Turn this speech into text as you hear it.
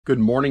Good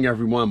morning,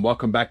 everyone.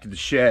 Welcome back to the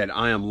shed.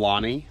 I am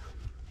Lonnie.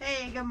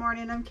 Hey, good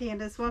morning. I'm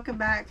Candace. Welcome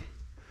back.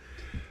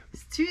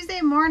 It's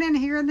Tuesday morning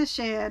here in the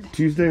shed.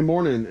 Tuesday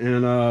morning,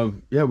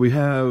 and yeah, we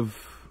have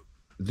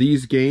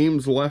these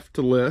games left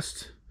to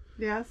list.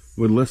 Yes.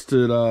 We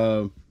listed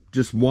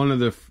just one of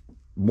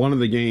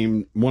the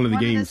game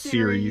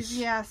series.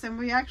 Yes, and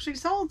we actually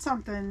sold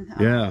something.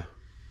 Yeah.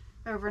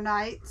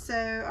 Overnight, so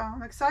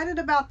I'm excited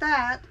about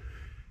that.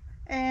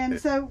 And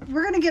so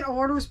we're gonna get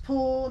orders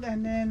pulled,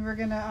 and then we're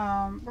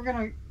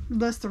gonna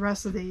list the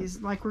rest of these.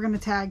 Like, we're gonna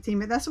tag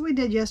team it. That's what we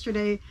did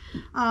yesterday.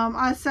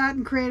 I sat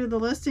and created the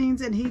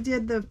listings, and he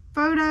did the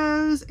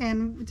photos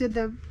and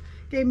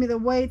gave me the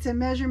weights and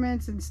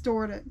measurements and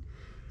stored it.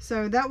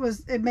 So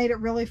it made it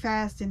really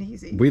fast and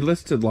easy. We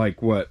listed like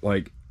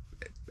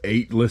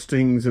 8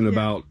 listings in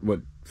about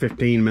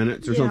 15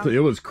 minutes or something.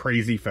 It was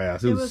crazy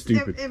fast. It was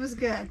stupid. It was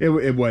good.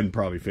 It wasn't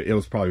probably. It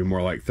was probably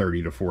more like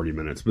 30 to 40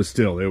 minutes, but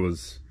still, it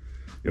was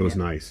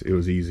nice. It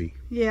was easy.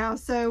 Yeah.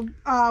 So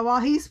while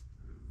he's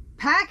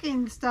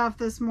packing stuff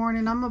this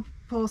morning, I'm gonna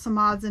pull some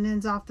odds and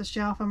ends off the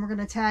shelf, and we're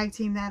gonna tag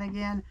team that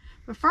again.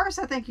 But first,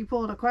 I think you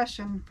pulled a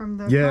question from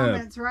the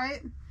comments,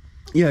 right?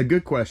 Yeah,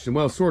 good question.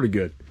 Well, sort of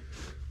good,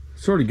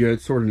 sort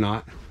of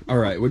not. All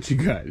right, what you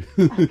got?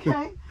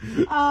 Okay.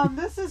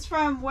 This is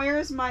from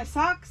Where's My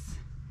Socks?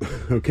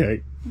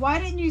 Okay. Why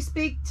didn't you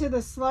speak to the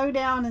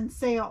slowdown in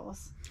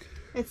sales?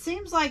 It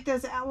seems like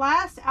this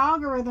last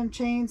algorithm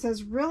change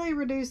has really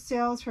reduced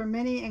sales for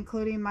many,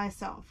 including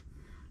myself.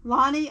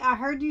 Lonnie, I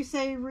heard you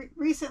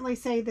recently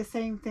say the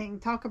same thing.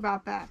 Talk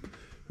about that.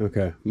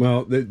 Okay.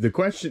 Well, the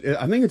question,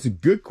 I think it's a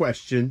good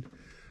question,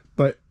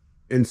 but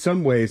in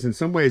some ways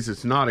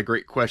it's not a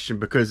great question,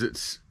 because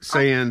it's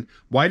saying,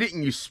 why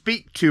didn't you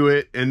speak to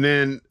it? And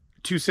then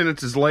 2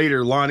 sentences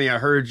later, Lonnie, I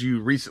heard you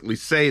recently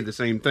say the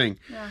same thing.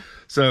 Yeah.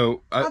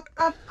 So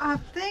I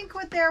think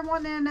what they're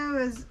wanting to know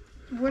is,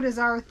 what is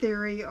our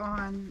theory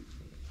on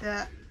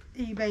the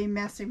eBay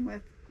messing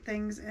with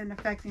things and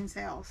affecting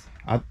sales?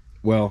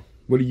 Well,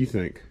 what do you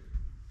think?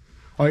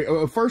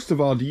 First of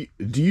all, do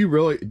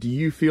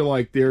you feel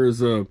like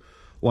there's a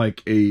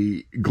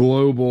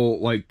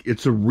global, like,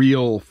 it's a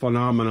real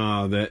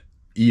phenomena that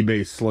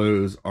eBay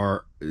sales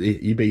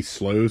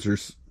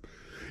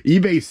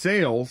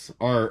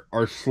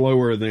are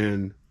slower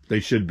than they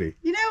should be?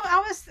 You know, I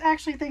was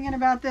actually thinking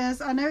about this.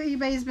 I know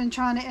eBay's been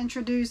trying to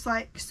introduce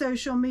like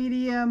social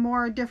media,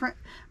 more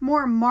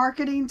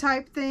marketing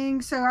type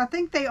things. So I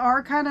think they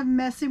are kind of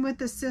messing with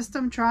the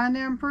system, trying to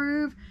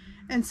improve.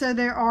 And so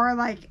there are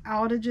like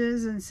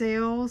outages and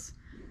sales.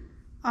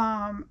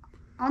 I'm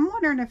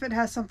wondering if it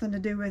has something to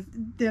do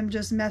with them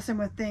just messing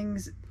with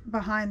things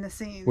behind the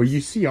scenes. Well, you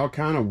see all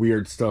kind of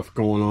weird stuff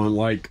going on.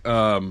 Like,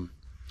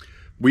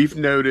 we've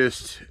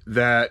noticed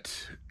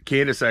that,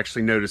 Candace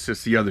actually noticed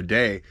this the other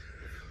day.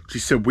 She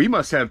said, we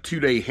must have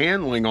 2-day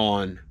handling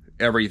on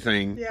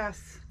everything.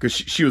 Yes. Because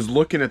she was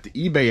looking at the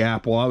eBay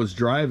app while I was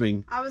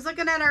driving. I was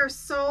looking at our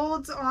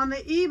solds on the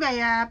eBay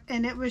app,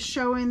 and it was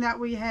showing that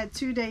we had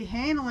 2-day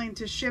handling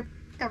to ship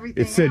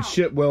everything. It said out.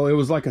 Ship. Well, it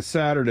was like a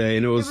Saturday,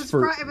 and it was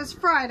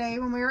Friday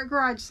when we were at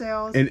garage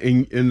sales. And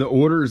the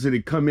orders that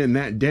had come in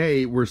that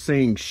day were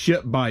saying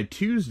ship by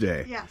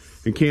Tuesday.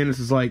 Yes. And Candace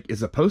is like, is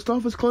the post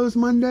office closed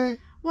Monday?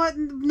 Well,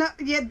 no,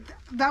 yeah,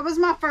 that was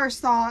my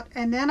first thought,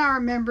 and then I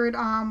remembered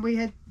we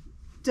had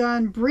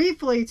done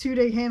briefly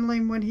 2-day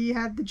handling when he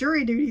had the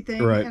jury duty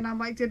thing, right. And I'm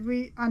like,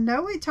 I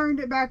know we turned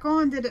it back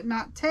on, did it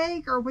not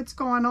take, or what's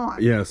going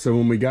on? Yeah, so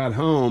when we got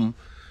home,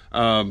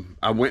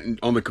 I went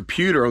on the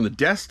computer, on the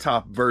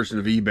desktop version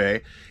of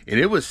eBay, and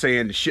it was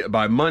saying to ship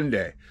by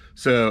Monday.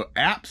 So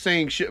app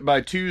saying ship by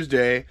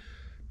Tuesday,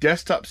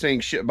 desktop saying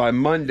ship by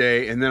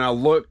Monday, and then I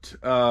looked,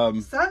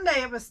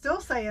 Sunday it was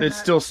still saying it's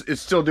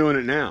still doing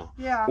it now.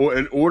 Yeah. Well,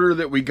 an order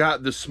that we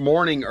got this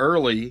morning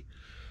early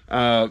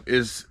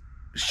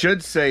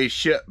should say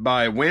ship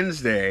by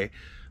Wednesday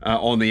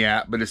on the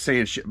app, but it's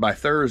saying ship by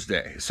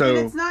Thursday. So,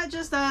 and it's not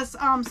just us.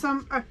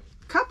 A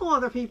couple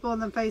other people in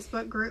the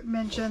Facebook group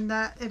mentioned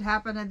that it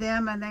happened to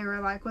them, and they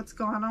were like, what's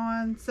going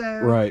on? So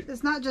right.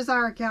 It's not just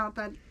our account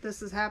that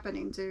this is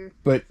happening to.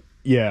 But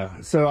yeah,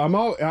 so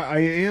I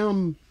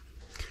am,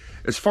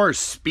 as far as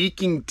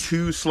speaking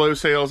to slow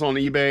sales on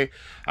eBay,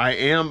 I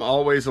am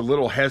always a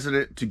little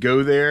hesitant to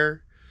go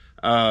there,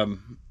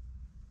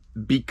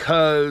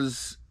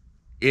 because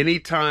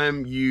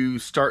anytime you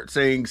start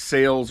saying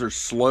sales are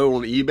slow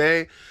on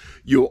eBay,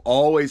 you'll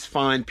always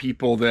find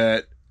people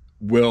that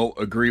will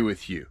agree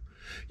with you.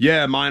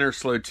 Yeah, mine are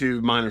slow too,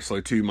 mine are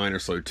slow too, mine are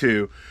slow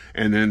too.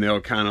 And then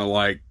they'll kind of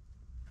like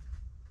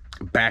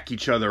back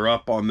each other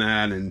up on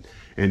that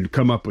and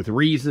come up with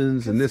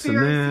reasons and this and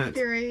that.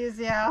 Theories,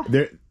 yeah.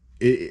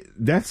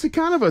 That's the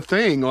kind of a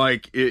thing,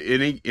 like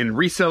in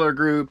reseller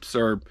groups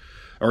or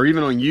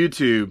even on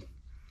YouTube.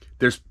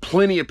 There's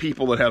plenty of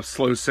people that have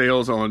slow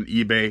sales on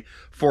eBay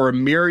for a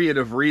myriad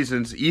of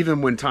reasons,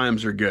 even when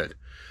times are good.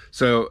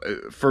 So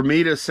for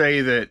me to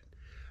say that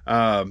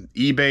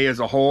eBay as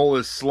a whole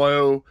is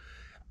slow,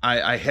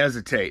 I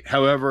hesitate.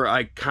 However,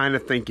 I kind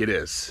of think it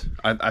is.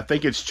 I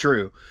think it's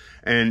true.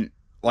 And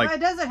like, well,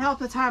 it doesn't help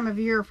the time of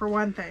year for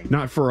one thing.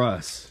 not for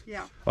us.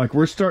 Yeah. Like,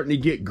 we're starting to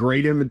get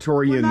great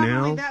inventory Well, in not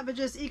now. only that, but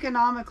just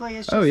economically,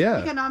 it's just Oh, yeah.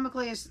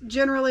 economically, it's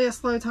generally a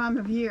slow time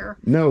of year.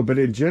 No, but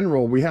in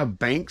general, we have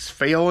banks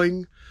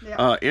failing.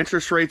 Yeah.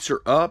 Interest rates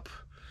are up.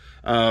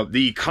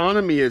 The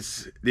economy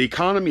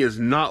is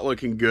not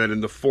looking good,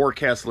 and the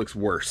forecast looks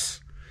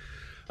worse.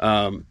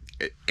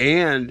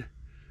 And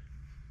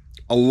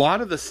a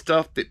lot of the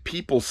stuff that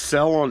people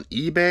sell on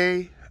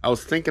eBay, I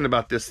was thinking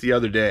about this the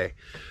other day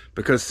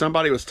because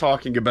somebody was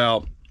talking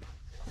about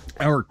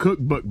our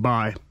cookbook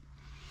buy.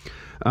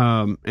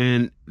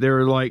 And they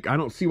were like, I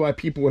don't see why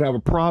people would have a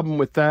problem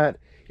with that.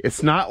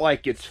 It's not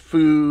like it's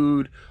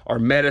food or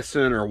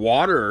medicine or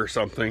water or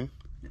something.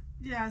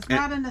 Yeah, it's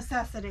not a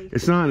necessity.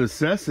 It's not a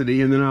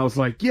necessity. And then I was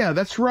like, yeah,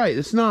 that's right.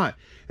 It's not.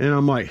 And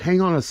I'm like,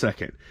 hang on a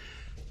second.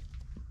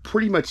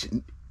 Pretty much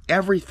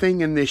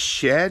everything in this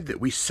shed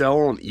that we sell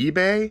on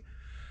eBay,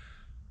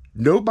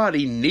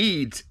 nobody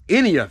needs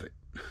any of it.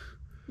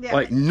 Yeah.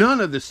 Like,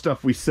 none of this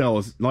stuff we sell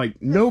is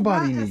like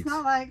nobody needs. It's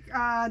not like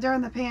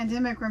during the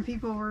pandemic when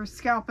people were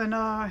scalping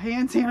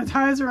hand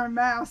sanitizer and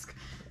masks.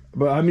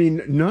 But I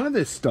mean, none of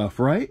this stuff,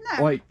 right?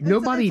 No, like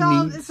nobody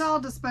needs. It's all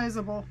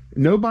disposable.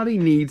 Nobody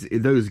needs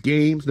those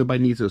games.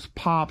 Nobody needs those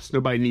pops.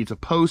 Nobody needs a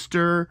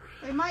poster.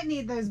 They might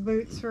need those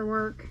boots for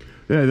work.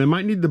 Yeah, they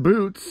might need the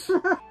boots. This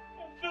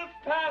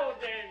paddle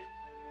game.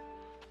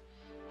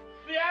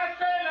 The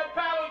ashtray and the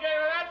paddle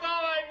game, and that's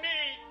all I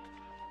need.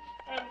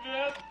 And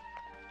this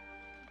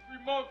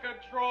remote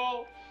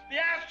control. The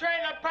ashtray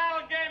and the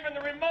paddle game and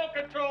the remote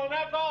control, and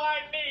that's all I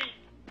need.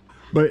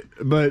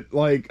 But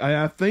like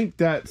I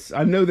think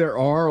I know there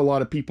are a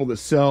lot of people that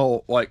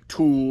sell like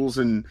tools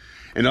and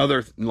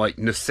other like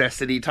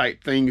necessity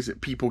type things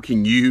that people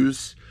can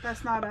use.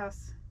 That's not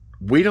us.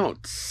 We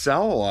don't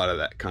sell a lot of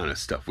that kind of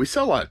stuff. We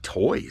sell a lot of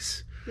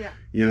toys. Yeah.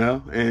 You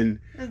know, and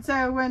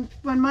so when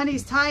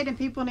money's tight and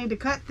people need to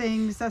cut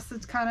things, that's the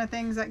kind of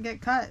things that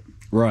get cut.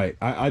 Right.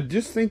 I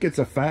just think it's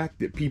a fact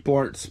that people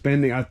aren't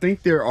spending. I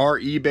think there are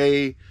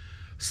eBay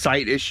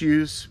site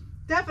issues.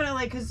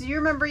 Definitely, because you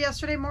remember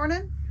yesterday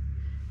morning?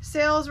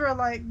 Sales were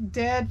like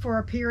dead for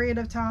a period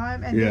of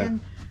time, and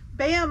then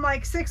bam,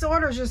 like 6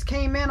 orders just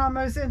came in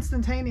almost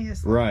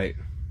instantaneously. Right.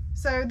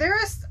 So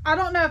I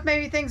don't know if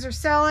maybe things are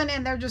selling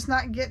and they're just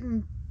not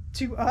getting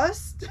to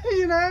us,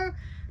 you know,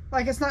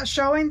 like it's not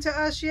showing to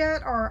us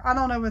yet, or I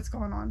don't know what's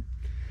going on.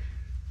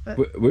 But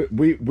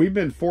we've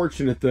been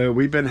fortunate though.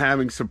 We've been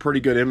having some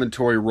pretty good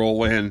inventory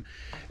roll in,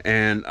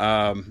 and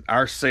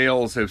our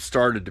sales have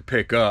started to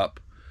pick up,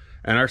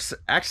 and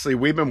actually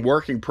we've been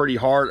working pretty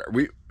hard.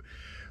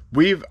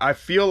 I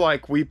feel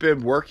like we've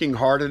been working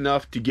hard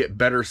enough to get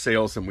better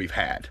sales than we've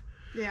had.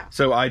 Yeah.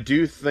 So I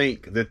do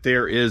think that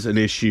there is an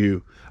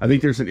issue. I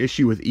think there's an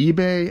issue with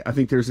eBay. I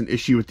think there's an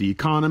issue with the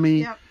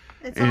economy. Yep.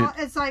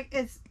 It's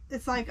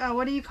like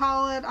what do you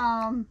call it?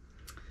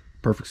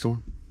 Perfect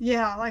storm.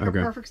 Yeah, like Okay.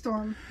 a perfect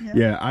storm.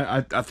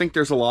 Yeah, I think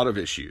there's a lot of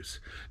issues.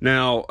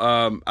 Now,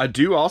 I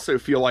do also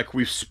feel like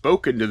we've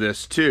spoken to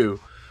this too.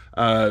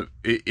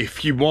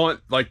 If you want,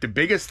 like the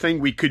biggest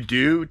thing we could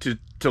do to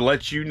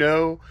let you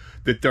know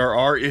that there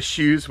are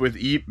issues with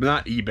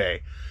not eBay,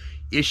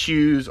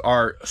 issues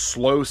are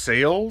slow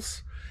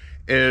sales,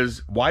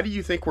 is why do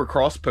you think we're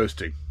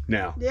cross-posting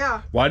now?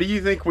 Yeah. Why do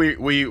you think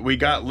we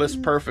got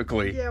list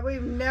perfectly? Yeah,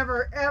 we've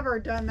never ever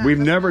done that. We've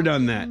never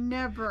done that.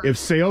 Never. If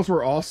sales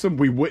were awesome,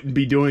 we wouldn't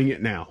be doing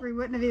it now. We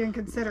wouldn't have even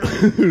considered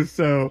it.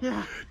 So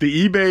Yeah.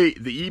 the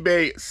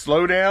eBay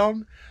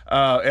slowdown,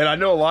 and I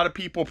know a lot of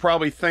people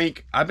probably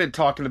think I've been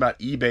talking about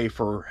eBay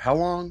for how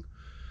long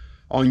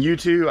on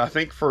YouTube? I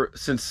think for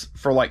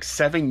like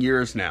 7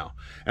 years now,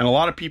 and a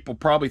lot of people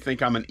probably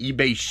think I'm an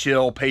eBay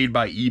shill paid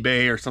by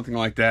eBay or something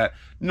like that.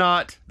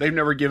 Not. They've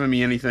never given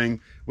me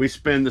anything. We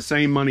spend the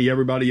same money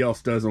everybody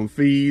else does on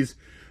fees.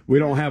 We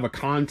don't have a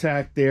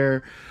contact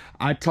there.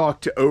 I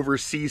talk to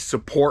overseas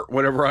support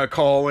whenever I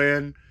call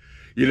in.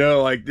 You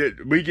know, like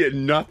we get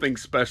nothing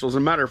special. As a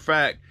matter of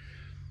fact,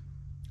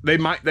 they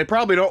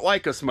probably don't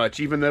like us much,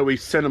 even though we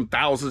send them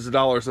thousands of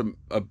dollars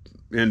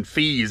in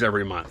fees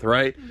every month,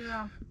 right?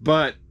 Yeah.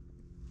 But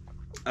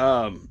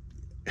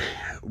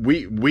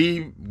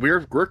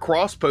we're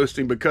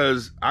cross-posting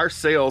because our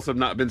sales have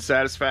not been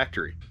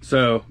satisfactory.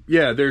 So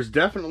yeah, there's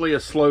definitely a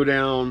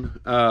slowdown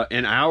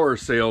in our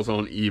sales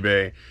on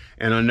eBay,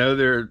 and I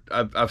know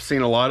I've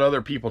seen a lot of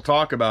other people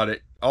talk about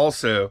it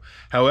also.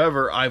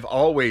 However, I've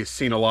always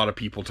seen a lot of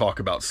people talk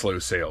about slow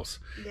sales,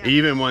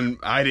 even when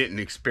I didn't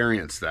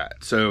experience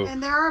that. So,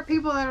 and there are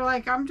people that are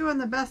like, I'm doing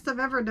the best I've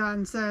ever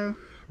done. So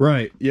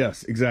right,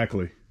 yes,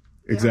 exactly.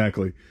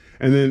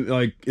 And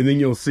then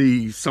you'll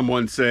see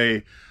someone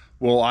say,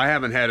 well, I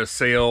haven't had a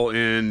sale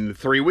in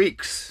 3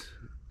 weeks.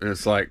 And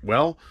it's like,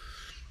 well,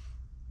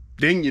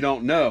 then you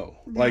don't know.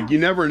 Yeah. Like, you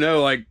never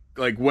know, like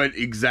what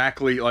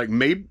exactly, like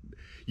maybe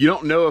you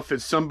don't know if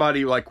it's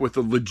somebody like with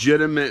a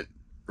legitimate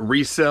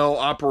resale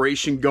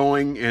operation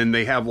going and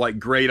they have like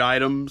great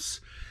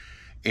items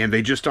and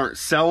they just aren't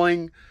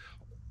selling,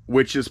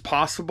 which is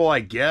possible,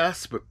 I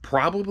guess, but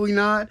probably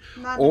not.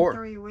 Not or in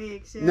 3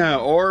 weeks. Yeah. no,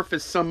 or if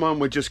it's someone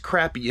with just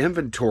crappy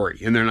inventory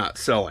and they're not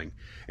selling,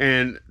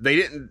 and they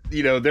didn't,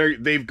 you know,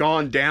 they've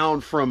gone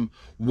down from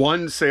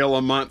 1 sale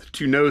a month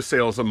to no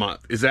sales a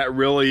month. Is that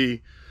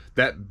really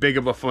that big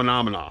of a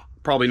phenomenon?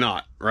 Probably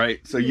not, right?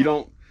 So you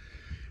don't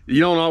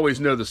always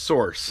know the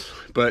source,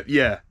 but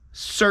yeah,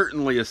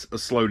 certainly a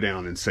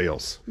slowdown in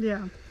sales.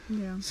 Yeah.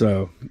 Yeah.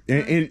 So,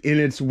 and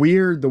it's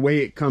weird the way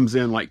it comes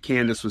in, like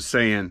Candace was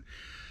saying.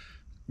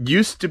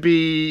 Used to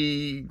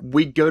be,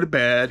 we'd go to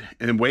bed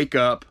and wake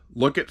up,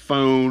 look at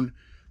phone,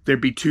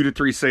 there'd be 2 to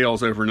 3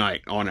 sales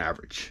overnight on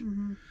average.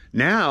 Mm-hmm.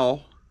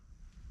 Now,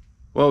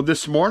 well,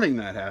 this morning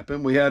that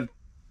happened. We had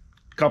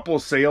a couple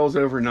of sales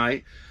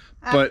overnight,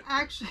 but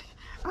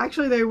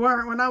actually they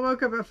weren't. When I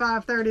woke up at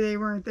 5:30, they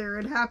weren't there.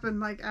 It happened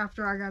like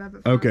after I got up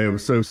at 5:30. Okay,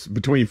 so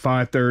between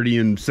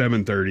 5:30 and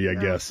 7:30,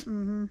 I guess.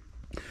 Mm-hmm.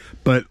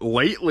 But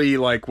lately,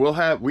 like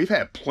we've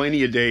had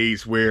plenty of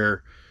days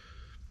where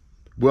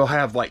we'll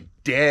have like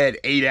dead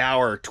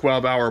 8-hour,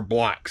 12-hour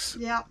blocks.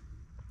 Yep.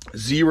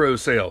 0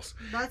 sales.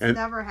 That's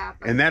never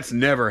happened. And that's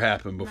never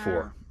happened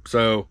before. No.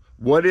 So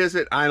what is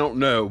it? I don't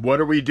know. What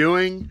are we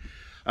doing?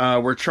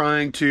 We're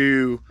trying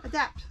to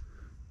adapt.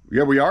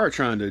 Yeah, we are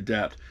trying to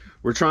adapt.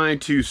 We're trying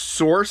to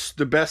source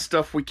the best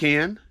stuff we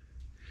can.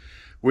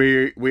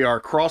 We are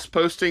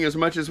cross-posting as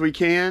much as we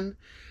can.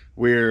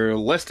 We're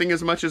listing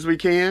as much as we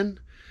can.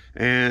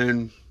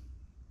 And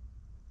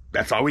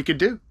that's all we could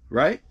do,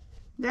 right?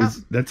 Yeah.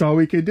 That's all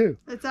we could do.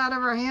 It's out of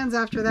our hands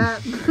after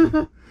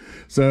that.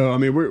 So, I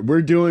mean,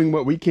 we're doing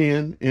what we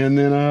can, and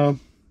then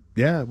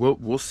yeah,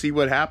 we'll see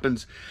what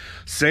happens.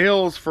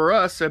 Sales for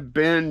us have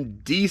been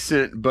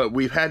decent, but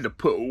we've had to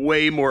put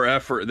way more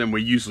effort than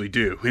we usually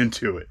do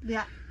into it.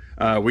 Yeah.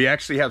 We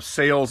actually have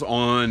sales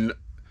on,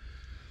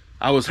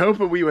 I was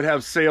hoping we would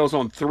have sales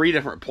on 3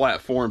 different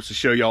platforms to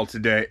show y'all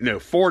today. No,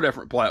 4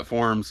 different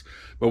platforms,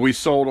 but we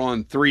sold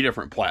on 3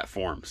 different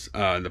platforms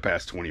in the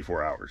past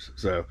 24 hours.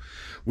 So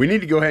we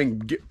need to go ahead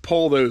and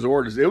pull those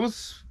orders. It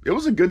was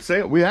a good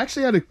sale. We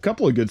actually had a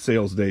couple of good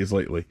sales days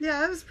lately.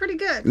 Yeah, it was pretty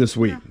good. This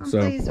week. Yeah, I'm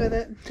pleased with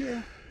it.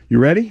 Yeah. You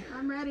ready?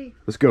 I'm ready.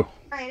 Let's go. All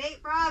right,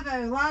 8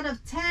 Bravo, lot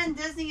of 10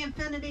 Disney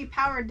Infinity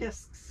power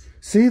discs.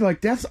 See,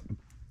 like that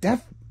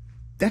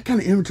kind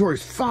of inventory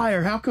is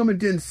fire. How come it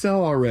didn't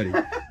sell already?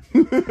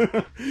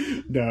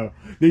 No,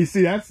 you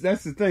see, that's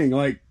the thing.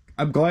 Like,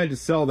 I'm glad to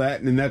sell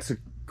that, and that's a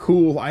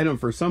cool item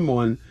for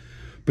someone.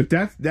 But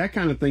that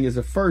kind of thing is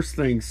the first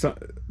thing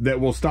that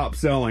will stop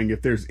selling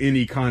if there's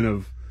any kind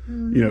of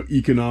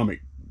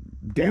economic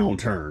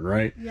downturn,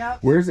 right? Yep.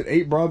 Where is it?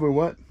 8 Bravo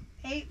what?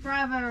 8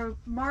 Bravo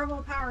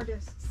Marvel power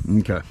discs.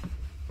 Okay.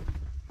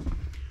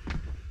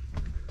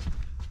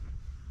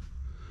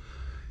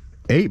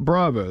 8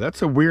 Bravo.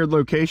 That's a weird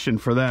location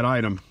for that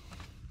item.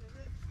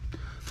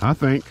 I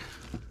think.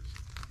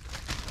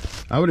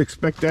 I would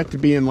expect that to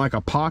be in like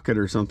a pocket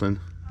or something.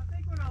 I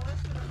think when I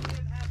listed them, we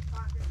didn't have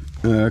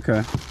pockets.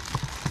 Okay.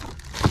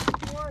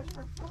 Drawers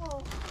are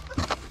full.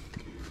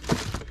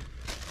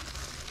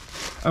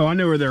 Oh, I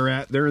know where they're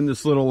at. They're in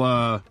this little,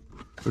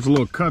 there's a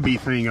little cubby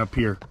thing up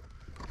here.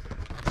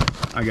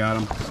 I got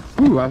them.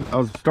 Ooh, I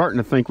was starting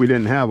to think we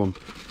didn't have them.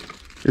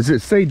 Does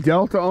it say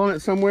Delta on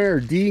it somewhere, or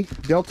D?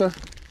 Delta?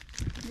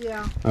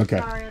 Yeah. Okay.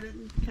 Sorry, I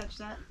didn't catch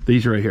that.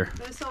 These right here.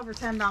 Those sell for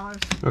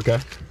 $10. Okay.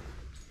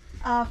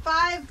 5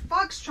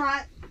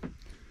 Foxtrot.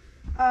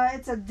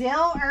 It's a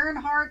Dale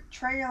Earnhardt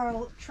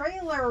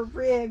trailer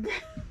rig.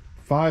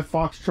 5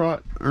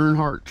 Foxtrot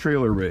Earnhardt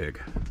trailer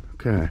rig.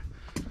 Okay.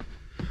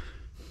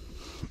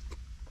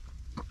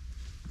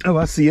 Oh,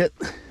 I see it.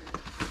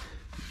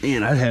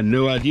 Man, I had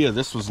no idea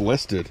this was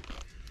listed.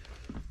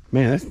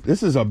 Man,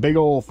 this is a big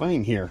old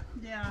thing here.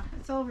 Yeah,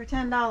 it's over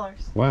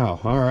 $10. Wow,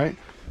 all right.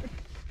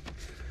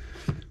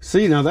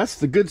 See, now that's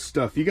the good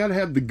stuff. You got to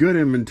have the good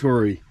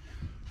inventory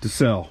to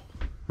sell,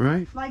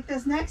 right? Like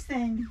this next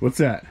thing. What's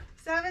that?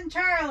 7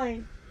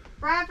 Charlie.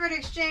 Bradford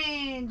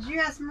Exchange,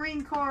 U.S.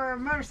 Marine Corps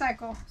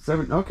motorcycle.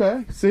 7,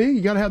 okay. See,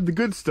 you got to have the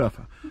good stuff.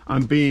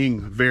 I'm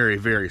being very,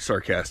 very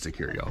sarcastic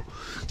here, y'all.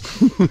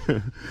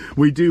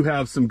 We do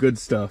have some good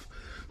stuff,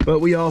 but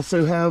we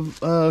also have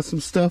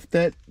some stuff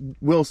that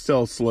will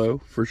sell slow,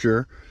 for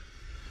sure.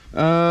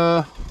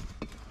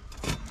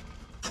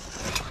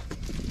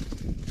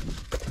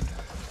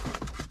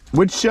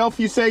 Which shelf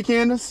you say,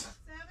 Candace?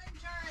 7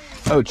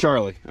 Charlie. Oh,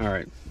 Charlie. All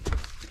right.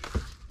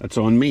 That's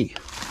on me.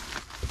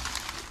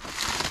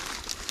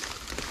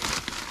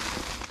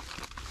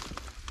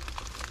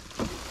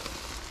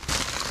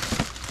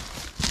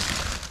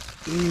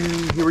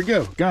 And here we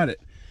go. Got it.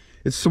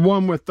 It's the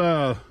one with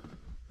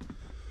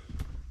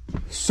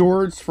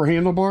swords for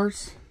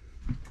handlebars.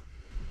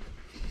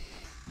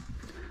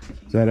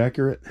 Is that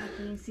accurate?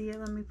 Can you see it?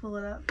 Let me pull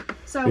it up.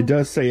 So it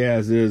does say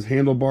as is.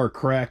 Handlebar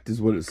cracked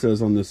is what it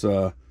says on this.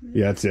 Yeah,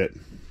 that's it.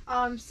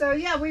 So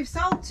yeah, we've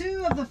sold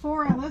 2 of the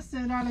 4 I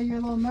listed out of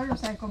your little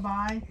motorcycle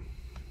buy.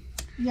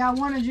 Yeah, I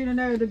wanted you to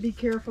know to be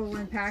careful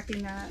when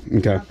packing that.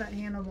 Okay. About that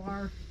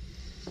handlebar.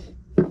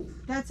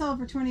 That's all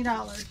for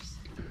 $20.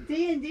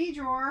 D&D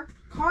drawer,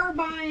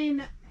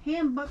 carbine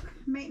handbook,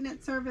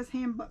 maintenance service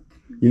handbook.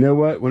 You know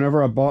what?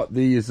 Whenever I bought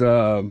these, we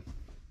haven't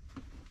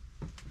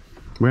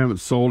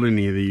sold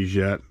any of these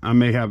yet. I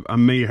may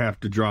have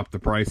to drop the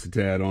price a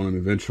tad on them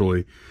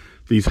eventually.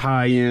 These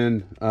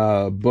high-end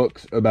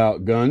books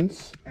about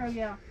guns. Oh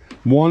yeah.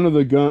 One of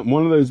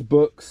those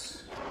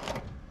books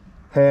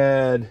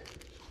had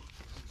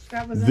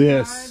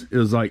this. It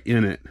was like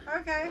in it.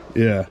 Okay.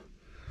 Yeah.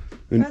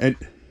 And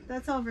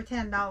that's over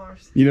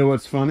 $10. You know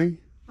what's funny?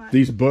 What?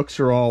 These books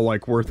are all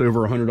like worth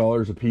over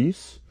 $100 a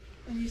piece.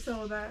 And you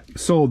sold that?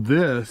 Sold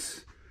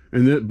this,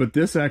 but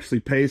this actually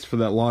pays for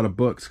that lot of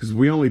books because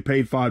we only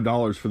paid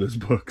 $5 for those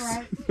books.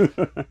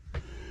 Right.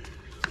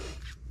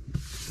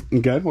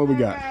 Okay, what we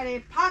got?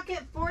 Alrighty, Pocket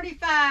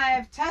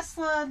 45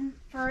 Tesla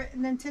for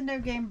Nintendo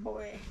Game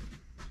Boy.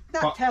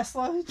 Not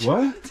Tesla.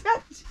 What?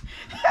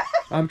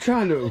 I'm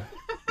trying to.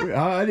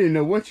 I didn't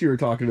know what you were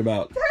talking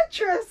about.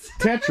 Tetris.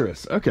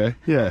 Tetris. Okay.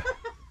 Yeah.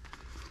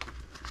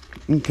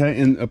 Okay,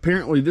 and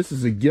apparently this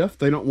is a gift.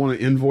 They don't want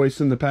to invoice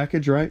in the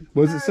package, right?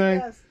 What does it say?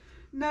 Yes.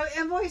 No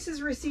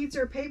invoices, receipts,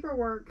 or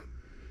paperwork.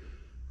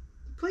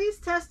 Please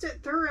test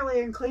it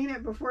thoroughly and clean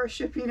it before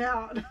shipping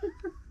out.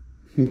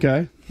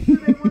 Okay. Do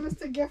they want us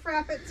to gift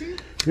wrap it too?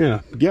 Yeah,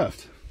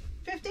 gift.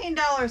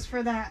 $15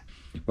 for that.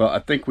 Well, I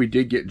think we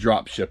did get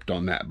drop shipped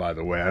on that, by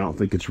the way. I don't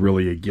think it's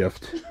really a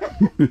gift.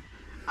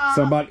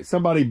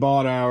 Somebody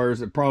bought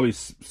ours. It probably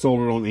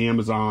sold it on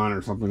Amazon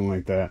or something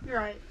like that.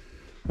 Right.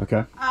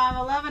 Okay.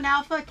 11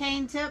 Alpha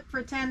cane tip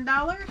for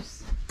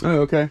 $10. Oh,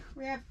 okay.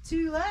 We have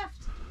 2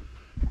 left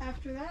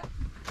after that.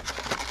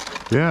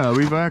 Yeah,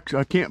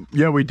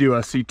 we do.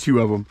 I see 2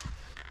 of them.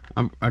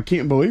 I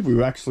can't believe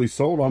we've actually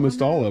sold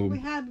almost all of them. We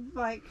had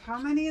like how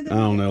many of them? I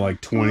don't know, like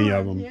 20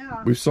 of them.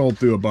 Yeah. We've sold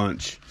through a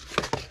bunch.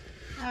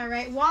 All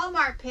right,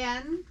 Walmart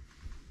pen.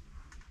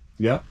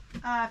 Yep.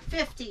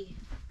 50.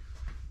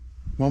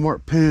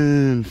 Walmart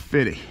pen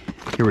 50.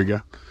 Here we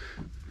go.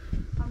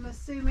 I'm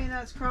assuming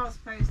that's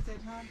cross-posted,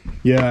 huh?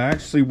 Yeah, I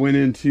actually went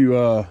into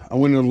the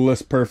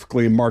list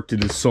perfectly and marked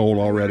it as sold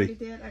already. You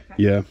did? Okay.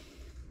 Yeah.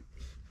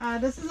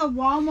 This is a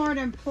Walmart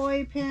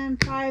employee pen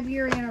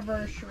 5-year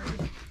anniversary.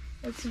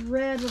 It's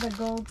red with a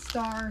gold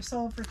star,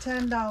 sold for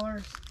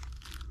 $10.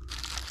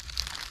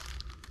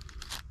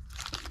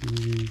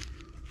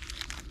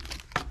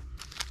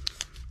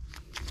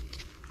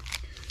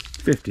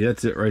 50,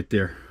 that's it right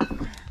there.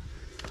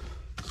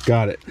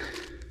 Got it.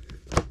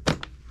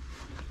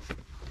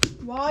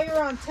 While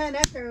you're on 10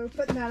 Echo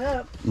putting that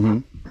up,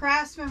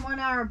 Craftsman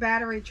 1-hour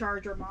battery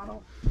charger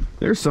model.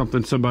 There's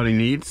something somebody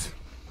needs.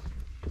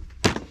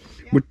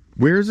 Yep.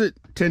 Where is it?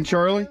 10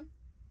 Charlie?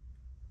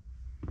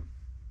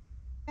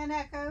 10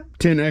 Echo.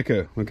 10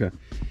 Echo, okay.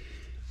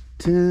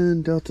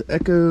 10 Delta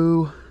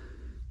Echo.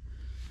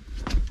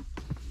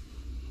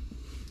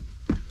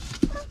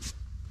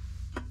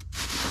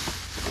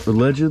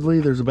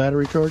 Allegedly, there's a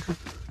battery charger?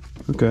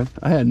 Okay.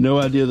 I had no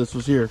idea this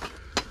was here.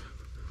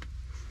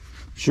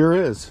 Sure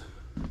is.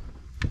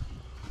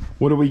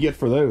 What do we get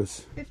for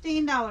those?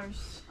 $15.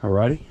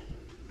 Alrighty.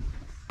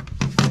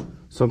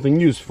 Something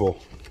useful.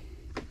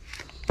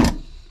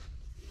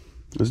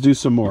 Let's do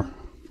some more.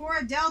 For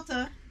a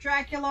Delta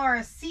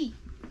Draculaura C.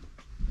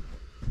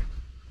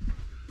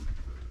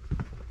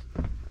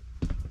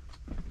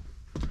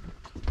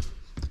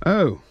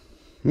 Oh,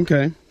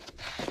 okay.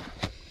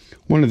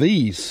 One of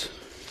these.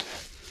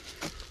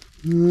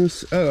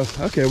 Oh,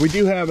 okay. We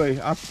do have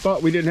I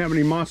thought we didn't have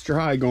any Monster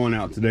High going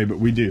out today, but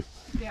we do.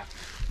 Yeah.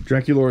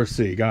 Draculaura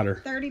C. Got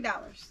her. $30.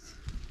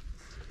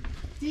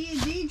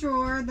 D&D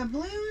drawer, the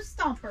Blue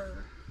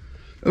Stomper.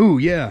 Oh,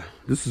 yeah.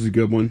 This is a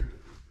good one.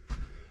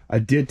 I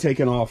did take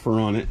an offer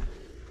on it.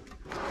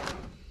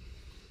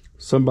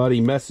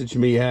 Somebody messaged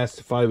me, asked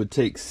if I would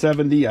take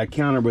 70. I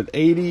countered with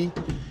 80,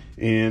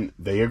 and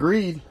they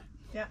agreed.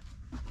 Yep.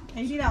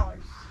 $80.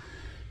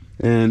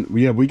 And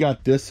yeah, we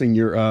got this in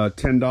your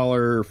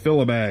 $10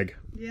 fill-a-bag.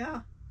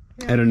 Yeah.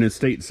 At an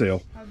estate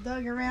sale. I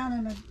dug around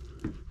in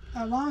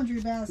a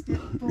laundry basket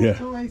full of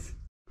toys.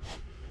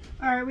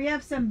 All right, we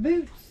have some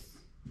boots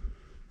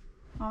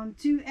on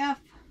 2F.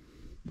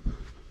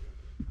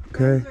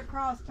 Okay. Those are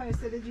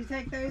cross-posted. Did you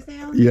take those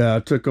down? Yeah, I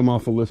took them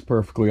off the list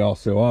perfectly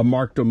also. I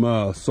marked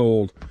them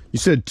sold. You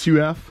said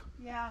 2F?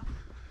 Yeah.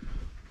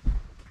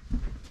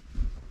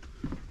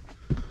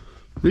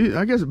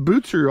 I guess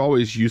boots are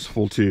always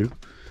useful too.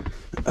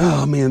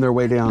 Oh man, they're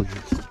way down.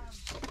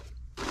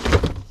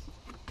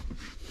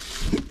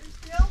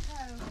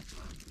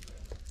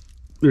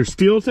 They're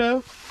steel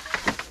toe?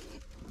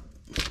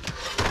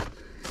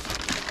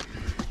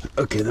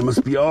 Okay, that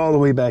must be all the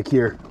way back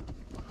here.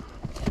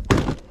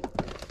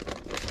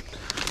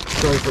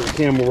 Sorry for the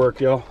camera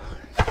work, y'all.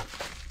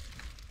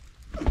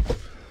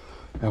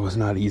 That was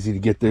not easy to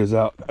get those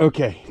out.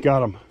 Okay,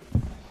 got them.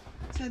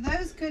 So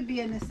those could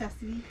be a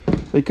necessity.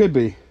 They could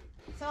be.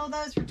 Sold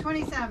those for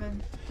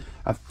 $27.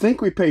 I think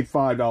we paid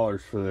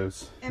 $5 for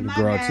those. In my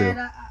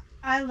bad,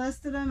 I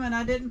listed them and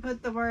I didn't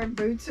put the word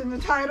boots in the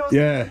title. So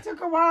yeah. It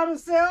took a while to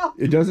sell.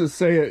 It doesn't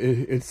say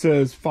it. It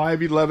says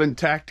 511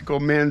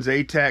 Tactical Men's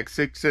ATAC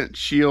 6-inch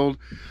shield,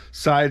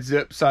 side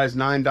zip, size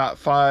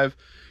 9.5.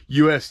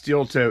 U.S.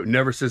 steel toe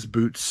never says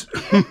boots.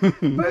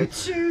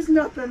 Boots, shoes,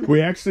 nothing.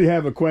 We actually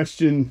have a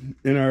question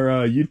in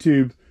our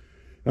YouTube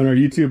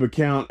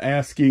account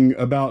asking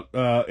about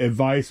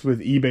advice with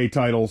eBay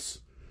titles.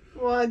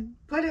 Well,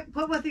 put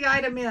what the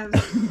item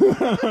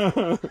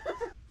is.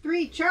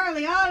 3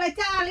 Charlie all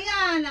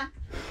Italiana.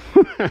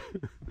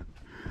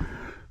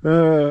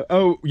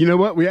 Oh, you know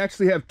what? We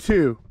actually have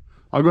 2.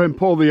 I'll go ahead and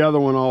pull the other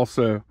one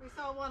also. We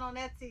saw one on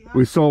Etsy, huh?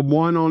 We sold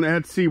one on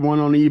Etsy, one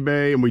on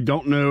eBay, and we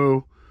don't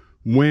know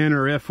when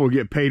or if we'll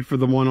get paid for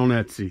the one on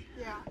Etsy.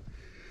 Yeah.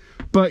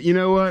 But you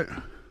know what?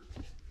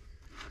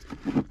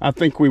 I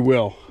think we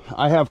will.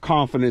 I have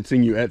confidence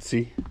in you,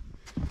 Etsy.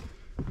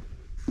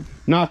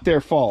 Not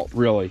their fault,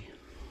 really.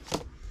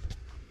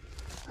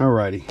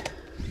 Alrighty.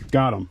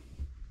 Got them.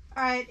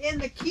 Alright, in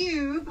the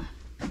cube,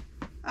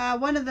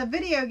 one of the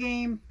video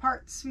game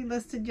parts we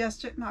listed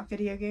yesterday, not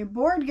video game,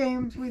 board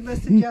games we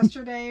listed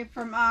yesterday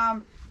from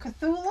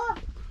Cthulhu.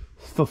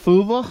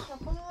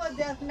 Cthulhu?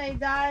 Death May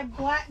Die,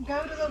 Black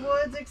Go to the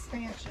Woods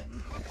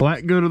expansion.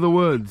 Black Go to the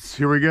Woods.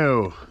 Here we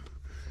go.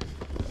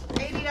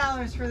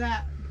 $80 for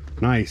that.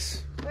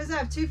 Nice. Does it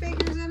have 2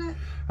 figures in it?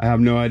 I have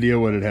no idea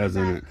what it has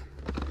in it.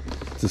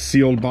 It's a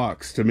sealed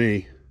box to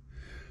me.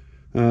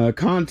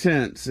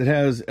 Contents. It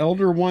has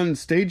Elder 1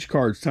 stage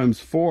cards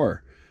 ×4.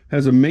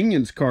 Has a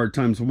Minions card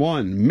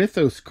 ×1.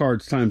 Mythos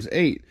cards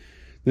 ×8.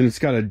 Then it's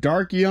got a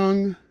Dark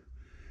Young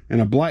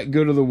and a Black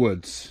Go to the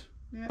Woods.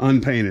 Yep.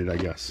 Unpainted, I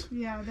guess.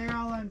 Yeah, they're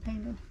all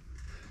unpainted.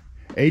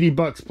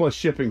 $80 plus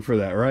shipping for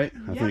that, right?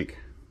 Yep. I think.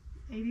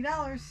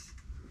 $80.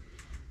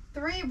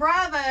 3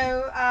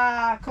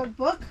 Bravo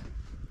cookbook.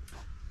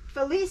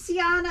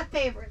 Feliciana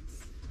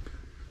favorites.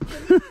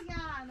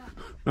 Feliciana.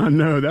 I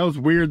know, that was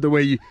weird the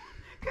way you...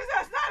 Because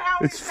that's not how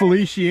it's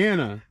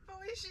Feliciana.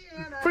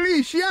 Feliciana.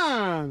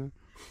 Feliciana.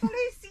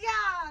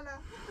 Feliciana.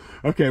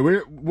 Okay,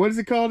 what is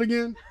it called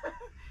again?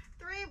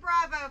 3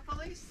 Bravo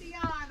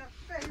Feliciana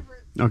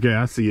favorites. Okay,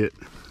 I see it.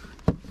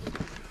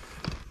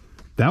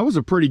 That was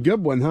a pretty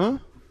good one, huh?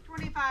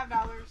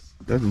 $25.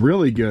 That's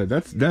really good.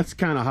 That's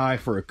kind of high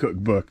for a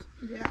cookbook.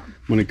 Yeah.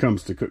 When it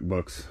comes to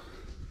cookbooks.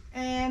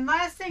 And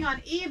last thing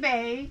on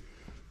eBay,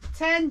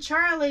 10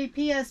 Charlie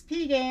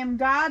PSP game,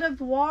 God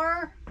of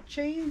War,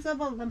 Chains of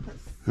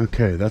Olympus.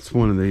 Okay, that's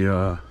one of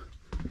the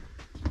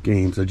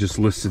games I just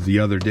listed the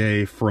other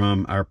day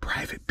from our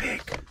private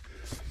pick.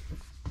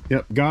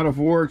 Yep, God of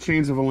War,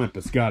 Chains of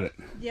Olympus. Got it.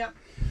 Yep.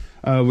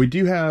 We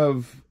do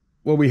have,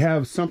 well, we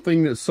have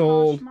something that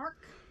sold. Poshmark.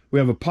 We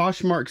have a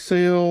Poshmark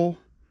sale,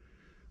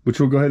 which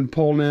we'll go ahead and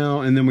pull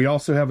now. And then we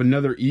also have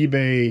another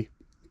eBay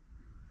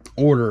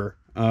order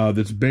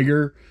that's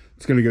bigger.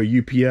 It's going to go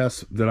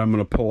UPS that I'm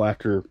going to pull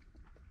after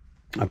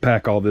I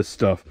pack all this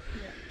stuff.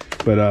 Yeah.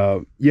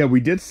 But yeah, we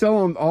did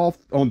sell them all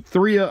on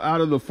 3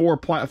 out of the 4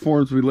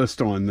 platforms we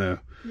list on, though.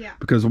 Yeah.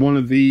 Because one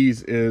of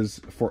these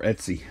is for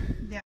Etsy.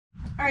 Yeah.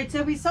 All right,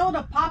 so we sold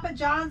a Papa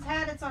John's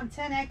hat. It's on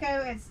 10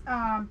 Echo.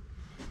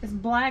 It's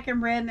black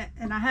and red,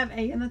 and I have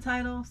A in the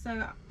title,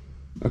 so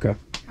okay.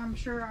 I'm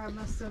sure I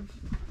must have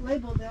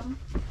labeled them.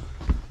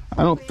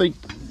 I don't think,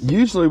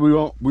 usually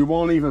we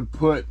won't even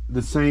put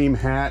the same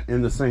hat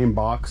in the same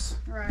box.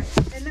 Right.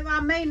 And then I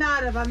may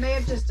not have. I may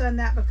have just done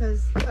that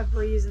because of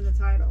reusing the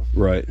title.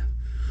 Right.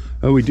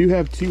 Oh, we do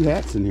have 2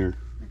 hats in here.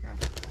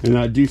 Okay. And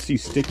I do see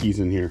stickies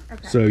in here.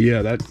 Okay. So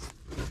yeah,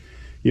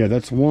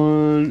 that's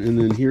one, and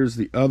then here's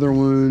the other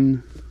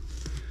one.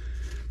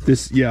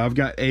 This, yeah, I've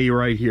got A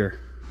right here.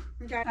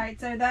 Okay. All right,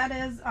 so that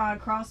is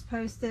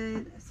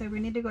cross-posted. So we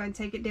need to go ahead and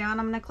take it down.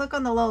 I'm going to click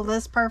on the little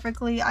List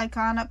Perfectly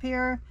icon up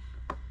here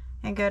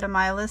and go to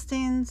My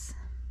Listings.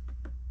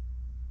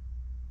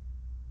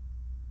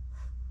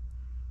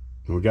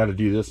 And we got to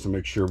do this to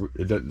make sure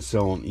it doesn't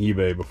sell on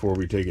eBay before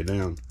we take it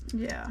down.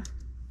 Yeah.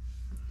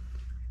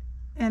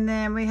 And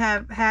then we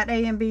have hat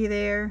A and B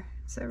there.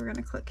 So we're going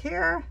to click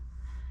here.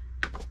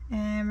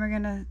 And we're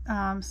going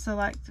to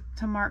select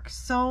to mark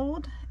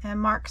sold. And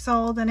mark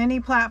sold. And any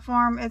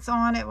platform it's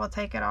on, it will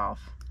take it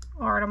off.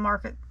 Or to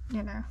mark it,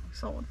 you know,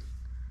 sold.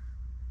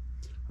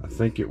 I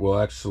think it will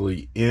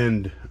actually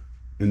end.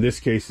 In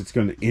this case, it's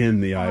going to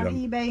end the item.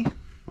 On eBay.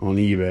 On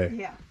eBay.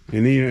 Yeah.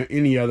 And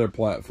any other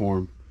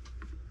platform.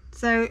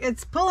 So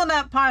it's pulling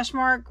up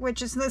Poshmark,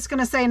 which is, it's going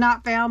to say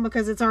not found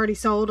because it's already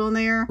sold on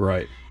there.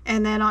 Right.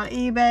 And then on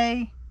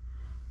eBay,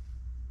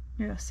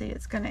 you'll see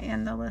it's going to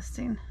end the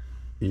listing.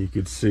 You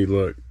could see,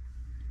 look,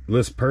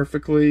 list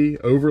perfectly,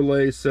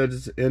 overlay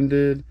says it's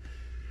ended,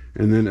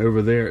 and then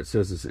over there it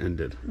says it's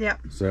ended.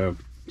 Yep. So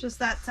just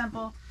that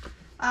simple.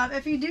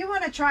 If you do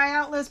want to try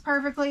out List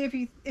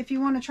Perfectly, if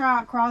you want to try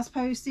out cross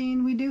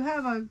posting, we do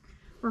have a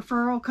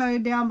referral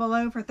code down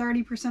below for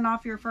 30%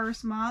 off your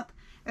first month.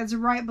 It's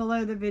right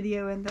below the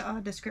video in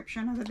the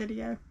description of the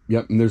video.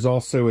 Yep, and there's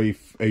also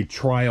a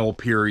trial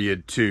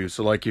period too.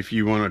 So like if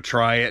you want to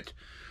try it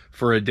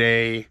for a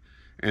day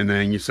and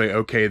then you say,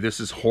 okay, this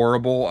is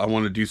horrible, I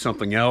want to do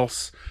something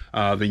else,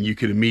 then you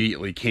could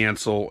immediately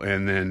cancel,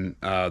 and then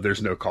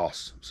there's no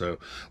cost. So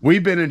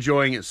we've been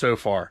enjoying it so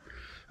far.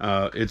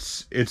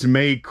 It's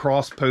made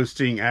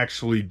cross-posting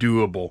actually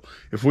doable.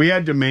 If we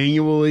had to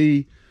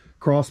manually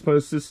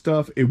cross-post this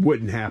stuff, it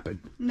wouldn't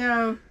happen.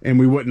 No. And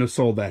we wouldn't have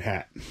sold that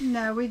hat.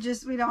 No, we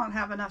don't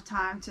have enough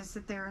time to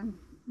sit there and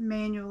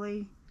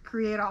manually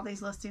create all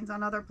these listings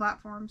on other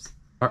platforms.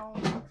 All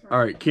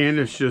right,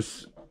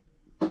 Candace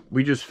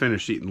we just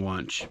finished eating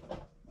lunch.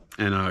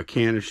 And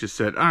Candace just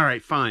said, all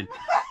right, fine.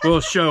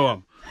 We'll show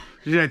them.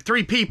 She said,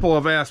 3 people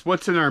have asked,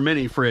 what's in our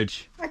mini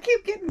fridge? I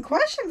keep getting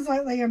questions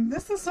lately, and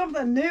this is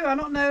something new. I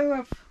don't know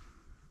if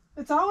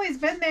it's always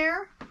been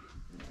there.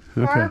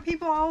 Okay. Why are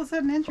people all of a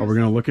sudden interested? Are we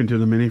going to look into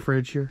the mini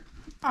fridge here?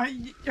 Are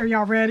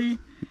y'all ready?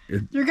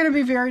 You're going to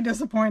be very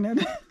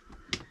disappointed.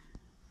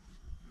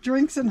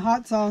 Drinks and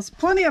hot sauce.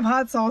 Plenty of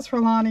hot sauce for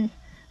Lonnie.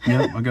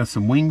 Yep, I got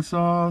some wing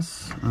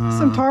sauce.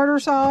 Some tartar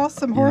sauce,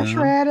 some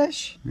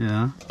horseradish.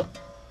 Yeah.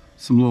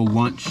 Some little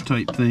lunch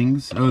type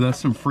things. Oh, that's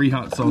some free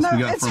hot sauce we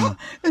got from...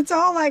 It's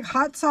all like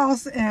hot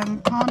sauce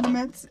and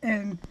condiments,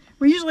 and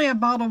we usually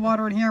have bottled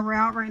water in here. We're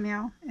out right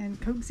now,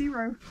 and Coke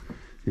Zero.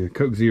 Yeah,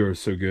 Coke Zero is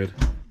so good.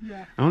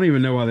 Yeah. I don't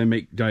even know why they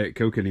make Diet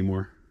Coke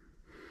anymore.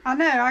 I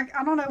know.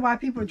 I don't know why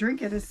people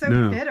drink it. It's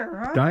so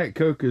bitter, huh? Diet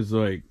Coke is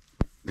like...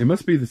 It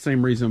must be the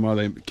same reason why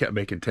they kept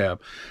making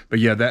Tab. But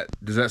yeah,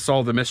 does that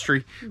solve the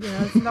mystery?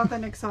 Yeah, it's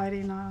nothing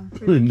exciting.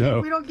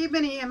 No. We don't keep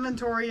any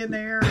inventory in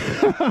there.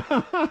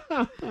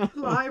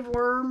 Live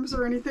worms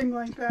or anything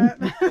like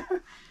that.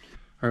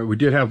 All right, we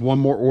did have one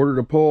more order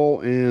to pull,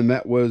 and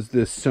that was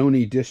this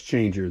Sony disc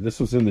changer. This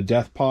was in the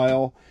death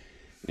pile,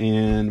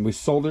 and we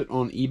sold it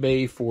on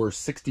eBay for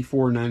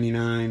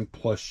 $64.99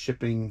 plus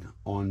shipping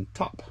on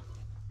top.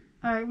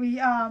 All right,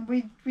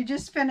 we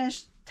just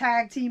finished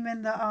tag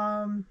teaming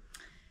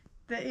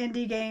the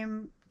indie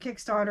game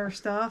Kickstarter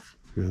stuff.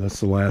 Yeah, that's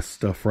the last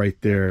stuff right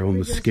there on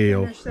the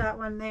scale. We just finished that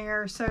one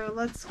there. So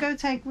let's go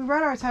we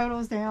wrote our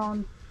totals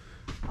down.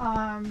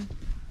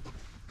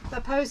 The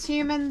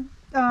post-human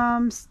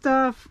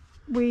stuff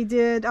we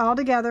did all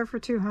together for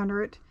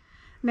 $200.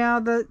 Now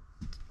the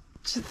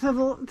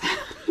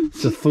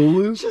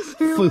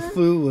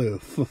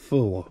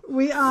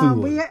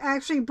we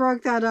actually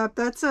broke that up.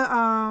 That's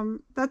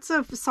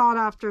a sought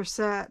after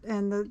set,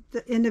 and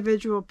the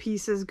individual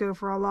pieces go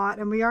for a lot.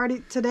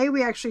 And today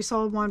we actually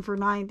sold one for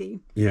 $90.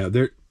 Yeah,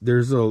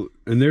 there's a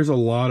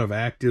lot of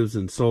actives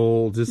and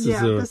solds.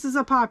 This is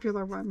a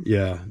popular one.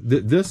 Yeah,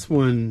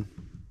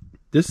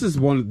 this is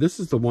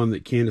the one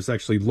that Candace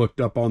actually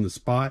looked up on the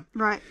spot.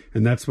 Right.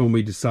 And that's when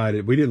we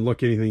decided, we didn't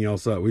look anything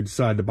else up. We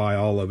decided to buy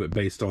all of it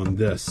based on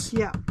this.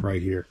 Yeah.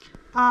 Right here.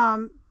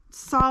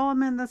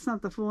 Solomon, that's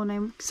not the full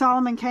name.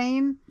 Solomon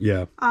Kane.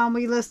 Yeah.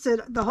 We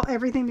listed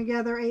everything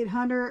together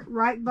 $800.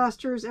 Right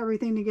Busters,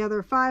 everything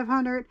together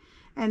 $500.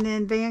 And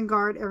then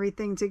Vanguard,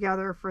 everything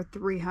together for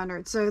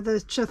 $300. So the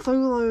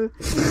Cthulhu,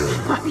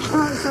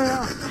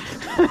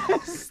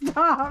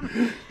 stop.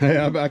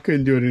 Hey, I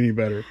couldn't do it any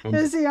better.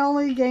 It's the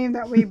only game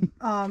that we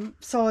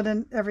sold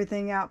and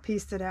everything out,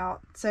 pieced it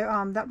out.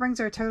 So that brings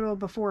our total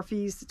before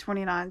fees to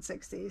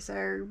 $29.60.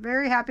 So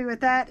very happy with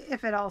that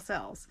if it all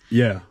sells.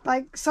 Yeah.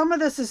 Like some of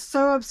this is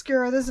so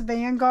obscure. This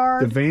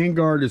Vanguard. The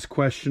Vanguard is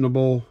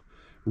questionable.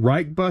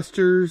 Right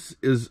Busters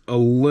is a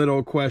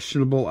little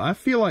questionable. I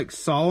feel like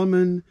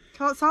Solomon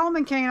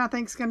Kane, I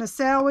think, is going to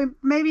sell.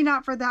 Maybe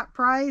not for that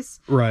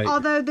price. Right.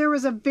 Although there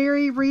was a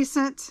very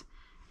recent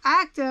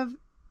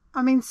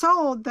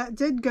sold that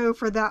did go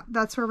for that.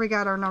 That's where we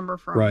got our number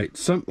from. Right.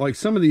 Some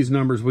of these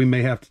numbers we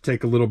may have to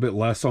take a little bit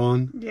less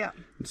on. Yeah.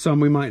 Some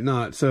we might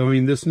not. So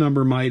this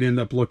number might end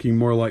up looking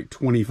more like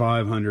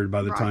 2,500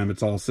 by the time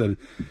it's all said,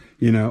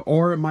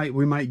 or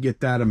we might get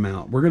that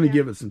amount. We're going to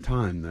give it some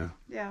time though.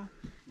 Yeah.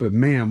 But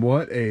man,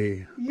 what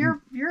a...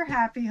 You're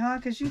happy, huh?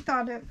 Because you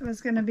thought it was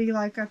going to be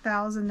like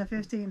 1,000 to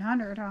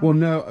 1,500, huh? Well,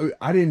 no,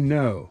 I didn't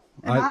know.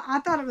 And I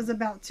thought it was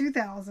about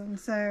 2,000.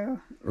 So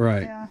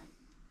right, yeah.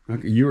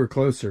 Okay, you were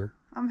closer.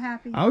 I'm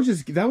happy. That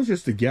was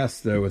just a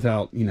guess though,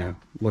 without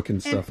looking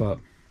stuff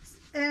up.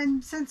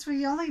 And since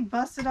we only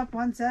busted up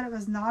one set, it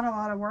was not a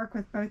lot of work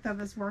with both of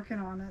us working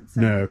on it.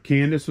 So. No,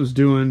 Candace was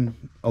doing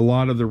a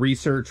lot of the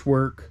research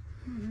work,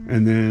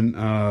 and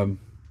then.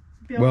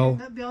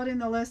 Building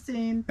the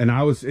listing. And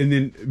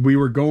then we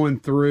were going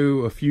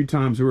through a few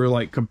times. We were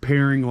like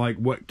comparing like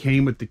what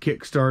came with the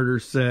Kickstarter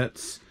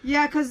sets.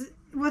 Yeah, because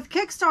with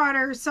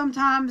Kickstarter,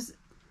 sometimes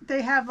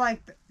they have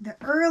like the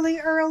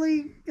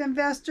early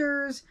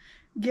investors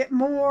get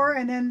more,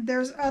 and then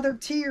there's other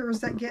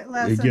tiers that get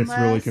less. It gets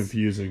really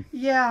confusing.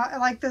 Yeah,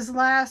 like this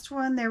last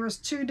one, there was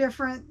 2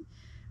 different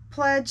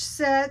pledge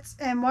sets,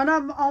 and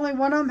only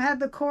one of them had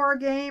the core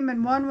game,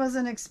 and one was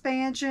an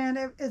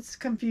expansion. It's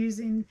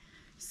confusing.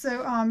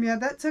 So,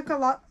 that took a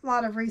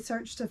lot of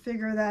research to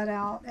figure that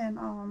out. And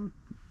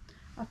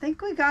I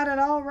think we got it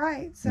all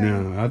right. So.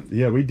 No,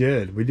 we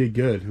did. We did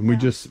good. And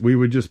we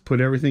would just put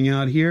everything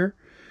out here.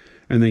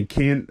 And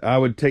then I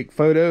would take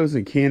photos,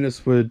 and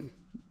Candace would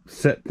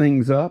set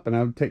things up, and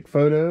I would take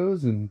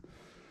photos. And,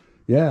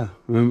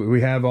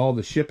 we have all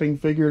the shipping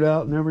figured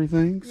out and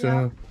everything.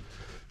 So,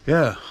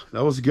 yeah,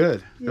 that was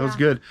good. That was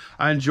good.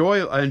 I enjoy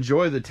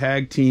the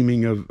tag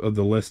teaming of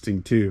the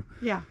listing, too.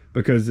 Yeah.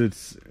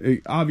 because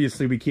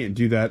obviously we can't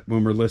do that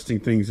when we're listing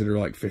things that are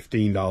like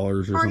 $15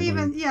 or something. Or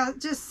even, yeah,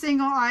 just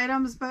single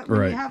items. But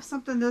when you have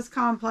something this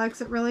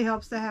complex, it really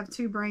helps to have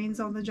two brains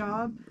on the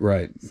job.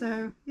 Right.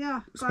 So,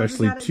 yeah.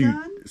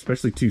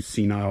 Especially two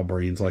senile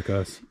brains like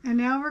us. And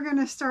now we're going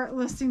to start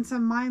listing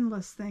some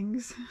mindless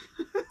things.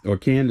 Or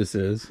Candace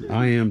is.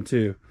 I am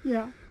too.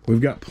 Yeah.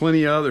 We've got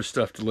plenty of other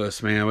stuff to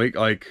list, man.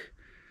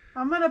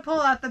 I'm going to pull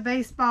out the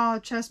baseball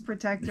chest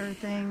protector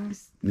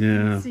things.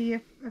 Yeah. And see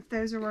if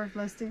those are worth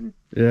listing.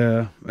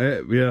 Yeah.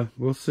 Yeah,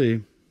 we'll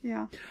see.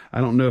 Yeah.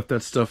 I don't know if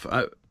that stuff...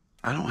 I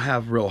don't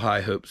have real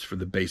high hopes for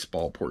the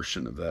baseball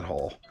portion of that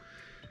haul.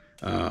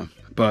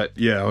 But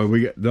yeah,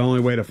 the only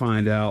way to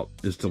find out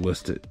is to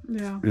list it.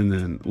 Yeah. And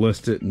then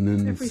list it and then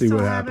see what happens. If we still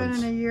have it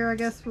in a year, I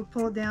guess we'll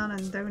pull it down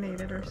and donate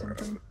it or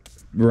something.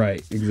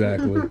 Right,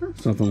 exactly.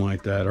 Something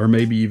like that. Or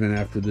maybe even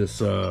after this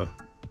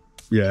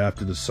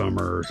after the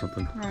summer or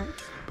something. Right.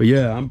 But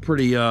yeah, I'm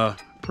pretty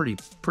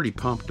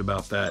pumped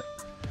about that.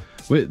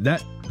 Wait,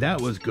 that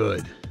was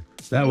good.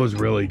 That was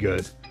really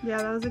good. Yeah,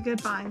 that was a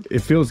good find. It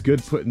feels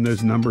good putting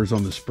those numbers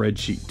on the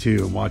spreadsheet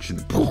too and watching.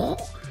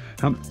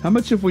 How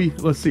much have we?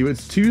 Let's see.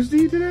 It's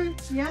Tuesday today.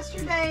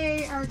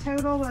 Yesterday our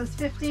total was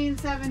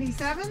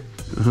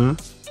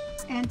 $15.77.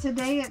 And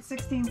today it's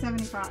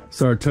 $16.75.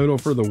 So our total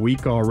for the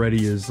week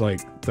already is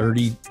like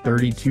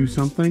 32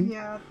 something.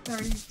 Yeah,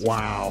 32.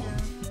 Wow,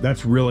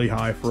 that's really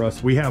high for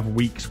us. We have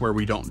weeks where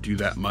we don't do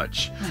that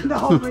much. The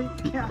whole week.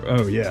 Yeah.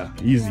 Oh yeah,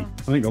 easy. Yeah.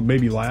 I think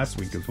maybe last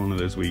week is one of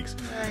those weeks.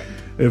 Right.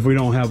 If we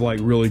don't have like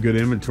really good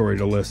inventory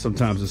to list,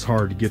 sometimes it's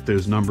hard to get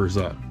those numbers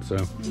up. So.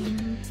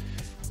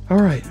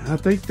 All right, I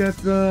think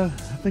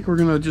we're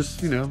gonna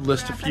just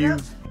list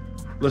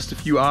a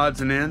few odds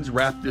and ends,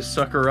 wrap this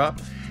sucker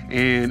up,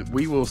 and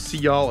we will see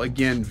y'all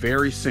again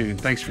very soon.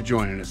 Thanks for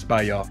joining us.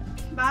 Bye, y'all.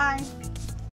 Bye.